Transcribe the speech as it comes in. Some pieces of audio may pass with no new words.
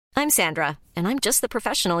I'm Sandra, and I'm just the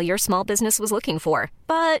professional your small business was looking for.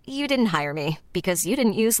 But you didn't hire me because you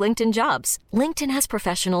didn't use LinkedIn Jobs. LinkedIn has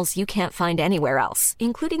professionals you can't find anywhere else,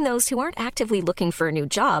 including those who aren't actively looking for a new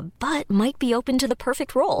job, but might be open to the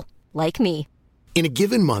perfect role, like me. In a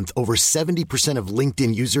given month, over 70% of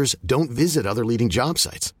LinkedIn users don't visit other leading job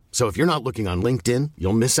sites. So if you're not looking on LinkedIn,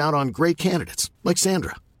 you'll miss out on great candidates like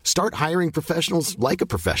Sandra. Start hiring professionals like a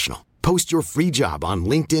professional. Post your free job on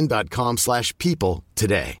linkedin.com/people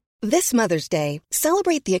today. This Mother's Day,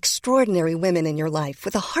 celebrate the extraordinary women in your life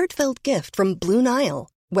with a heartfelt gift from Blue Nile.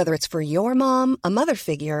 Whether it's for your mom, a mother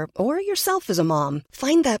figure, or yourself as a mom,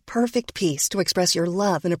 find that perfect piece to express your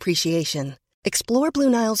love and appreciation. Explore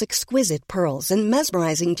Blue Nile's exquisite pearls and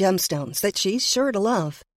mesmerizing gemstones that she's sure to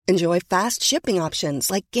love. Enjoy fast shipping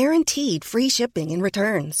options like guaranteed free shipping and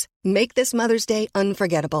returns. Make this Mother's Day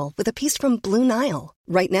unforgettable with a piece from Blue Nile.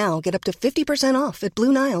 Right now, get up to 50% off at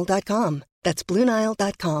BlueNile.com. That's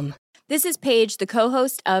BlueNile.com. This is Paige, the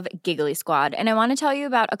co-host of Giggly Squad, and I want to tell you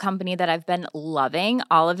about a company that I've been loving,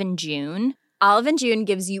 Olive & June. Olive & June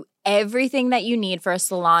gives you everything that you need for a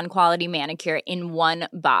salon-quality manicure in one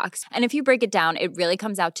box. And if you break it down, it really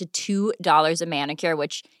comes out to $2 a manicure,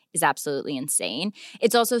 which is absolutely insane.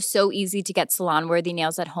 It's also so easy to get salon-worthy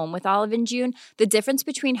nails at home with Olive & June. The difference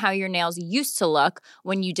between how your nails used to look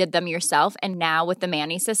when you did them yourself and now with the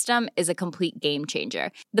Mani system is a complete game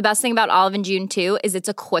changer. The best thing about Olive & June, too, is it's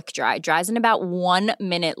a quick dry. Dries in about 1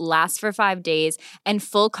 minute, lasts for 5 days, and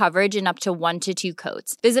full coverage in up to 1 to 2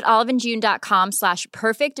 coats. Visit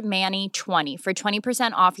oliveandjune.com/perfectmani20 for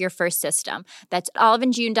 20% off your first system. That's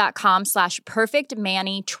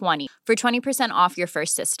oliveandjune.com/perfectmani20 for 20% off your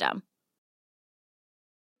first system.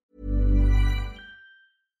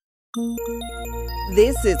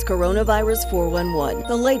 This is Coronavirus 411,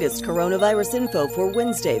 the latest coronavirus info for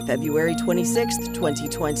Wednesday, February 26th,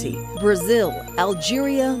 2020. Brazil,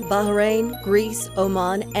 Algeria, Bahrain, Greece,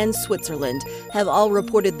 Oman, and Switzerland have all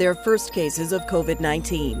reported their first cases of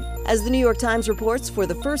COVID-19. As the New York Times reports, for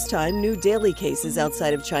the first time, new daily cases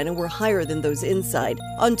outside of China were higher than those inside.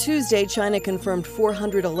 On Tuesday, China confirmed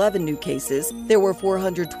 411 new cases. There were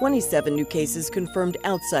 427 new cases confirmed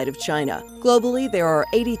outside of China. Globally, there are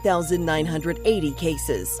 80,980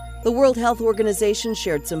 cases. The World Health Organization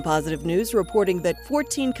shared some positive news, reporting that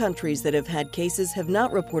 14 countries that have had cases have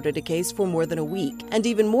not reported a case for more than a week. And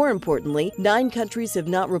even more importantly, 9 countries have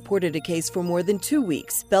not reported a case for more than 2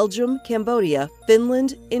 weeks: Belgium, Cambodia,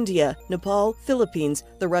 Finland, India, Nepal, Philippines,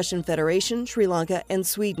 the Russian Federation, Sri Lanka, and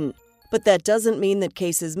Sweden. But that doesn't mean that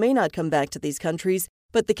cases may not come back to these countries,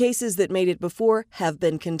 but the cases that made it before have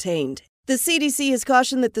been contained. The CDC has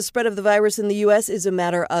cautioned that the spread of the virus in the U.S. is a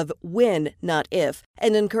matter of when, not if,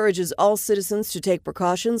 and encourages all citizens to take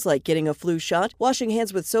precautions like getting a flu shot, washing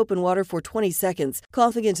hands with soap and water for 20 seconds,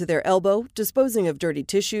 coughing into their elbow, disposing of dirty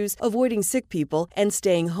tissues, avoiding sick people, and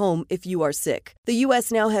staying home if you are sick. The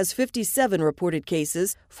U.S. now has 57 reported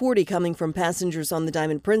cases, 40 coming from passengers on the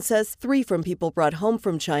Diamond Princess, 3 from people brought home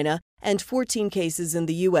from China, and 14 cases in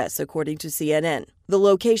the U.S., according to CNN. The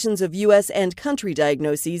locations of U.S. and country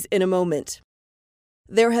diagnoses in a moment.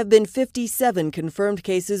 There have been 57 confirmed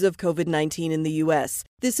cases of COVID-19 in the U.S.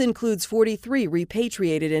 This includes 43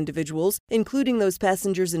 repatriated individuals, including those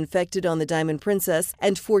passengers infected on the Diamond Princess,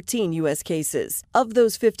 and 14 U.S. cases. Of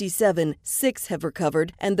those 57, 6 have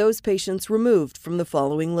recovered, and those patients removed from the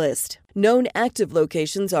following list. Known active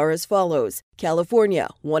locations are as follows: California,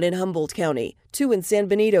 1 in Humboldt County, 2 in San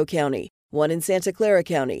Benito County, 1 in Santa Clara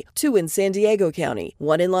County, 2 in San Diego County,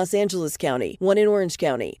 1 in Los Angeles County, 1 in Orange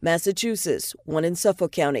County, Massachusetts, 1 in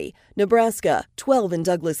Suffolk County, Nebraska, 12 in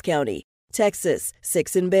Douglas County, Texas,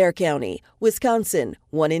 6 in Bexar County, Wisconsin,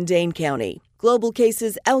 1 in Dane County. Global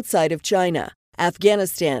cases outside of China: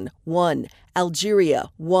 Afghanistan, 1, Algeria,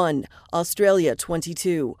 1, Australia,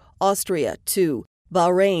 22, Austria, 2,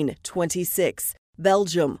 Bahrain, 26,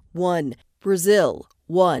 Belgium, 1, Brazil,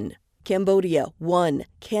 1, Cambodia, 1,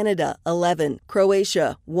 Canada, 11,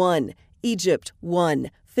 Croatia, 1, Egypt, 1,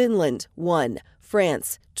 Finland, 1,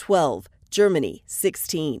 France, 12, Germany,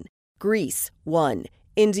 16, Greece, 1,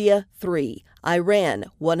 India, 3, Iran,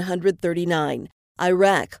 139,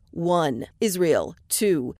 Iraq, 1, Israel,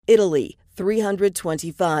 2, Italy,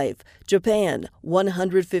 325, Japan,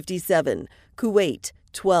 157, Kuwait,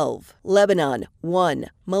 12, Lebanon, 1,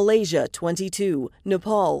 Malaysia, 22,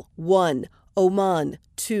 Nepal, 1, Oman,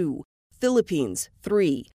 2, Philippines,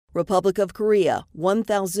 3, Republic of Korea,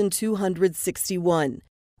 1,261,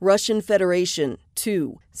 Russian Federation,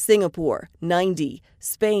 2, Singapore, 90,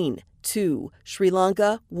 Spain, 2, Sri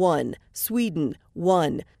Lanka, 1, Sweden,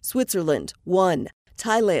 1, Switzerland, 1,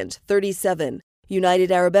 Thailand, 37,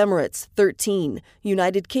 United Arab Emirates, 13,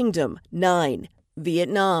 United Kingdom, 9,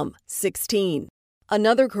 Vietnam, 16.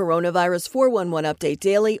 Another Coronavirus 411 update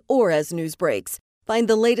daily or as news breaks. Find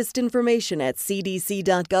the latest information at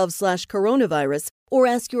cdc.gov/coronavirus or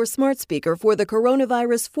ask your smart speaker for the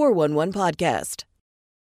Coronavirus 411 podcast.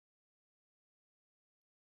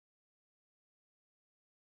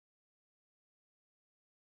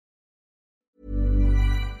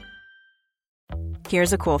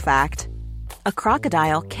 Here's a cool fact. A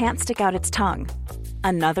crocodile can't stick out its tongue.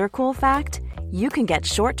 Another cool fact, you can get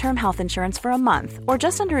short-term health insurance for a month or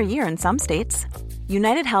just under a year in some states.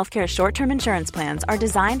 United Healthcare short-term insurance plans are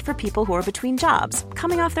designed for people who are between jobs,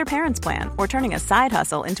 coming off their parents' plan, or turning a side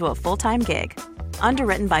hustle into a full-time gig.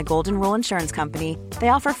 Underwritten by Golden Rule Insurance Company, they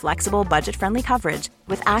offer flexible, budget-friendly coverage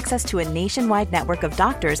with access to a nationwide network of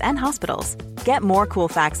doctors and hospitals. Get more cool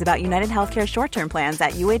facts about United Healthcare short-term plans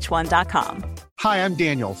at uh1.com. Hi, I'm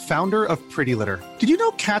Daniel, founder of Pretty Litter. Did you know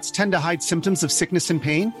cats tend to hide symptoms of sickness and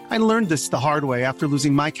pain? I learned this the hard way after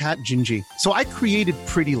losing my cat, Gingy. So I created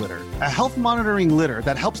Pretty Litter, a health monitoring litter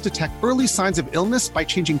that helps detect early signs of illness by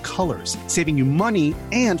changing colors, saving you money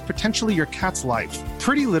and potentially your cat's life.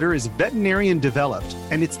 Pretty Litter is veterinarian developed,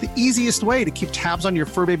 and it's the easiest way to keep tabs on your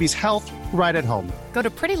fur baby's health right at home. Go to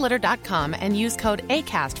prettylitter.com and use code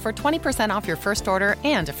ACAST for 20% off your first order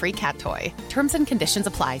and a free cat toy. Terms and conditions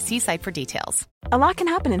apply. See site for details. A lot can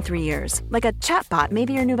happen in 3 years, like a chatbot may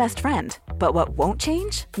be your new best friend. But what won't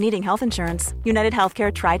change? Needing health insurance. United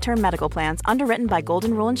Healthcare Tri-Term Medical Plans, underwritten by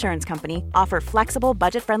Golden Rule Insurance Company, offer flexible,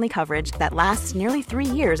 budget-friendly coverage that lasts nearly 3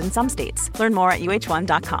 years in some states. Learn more at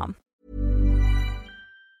uh1.com.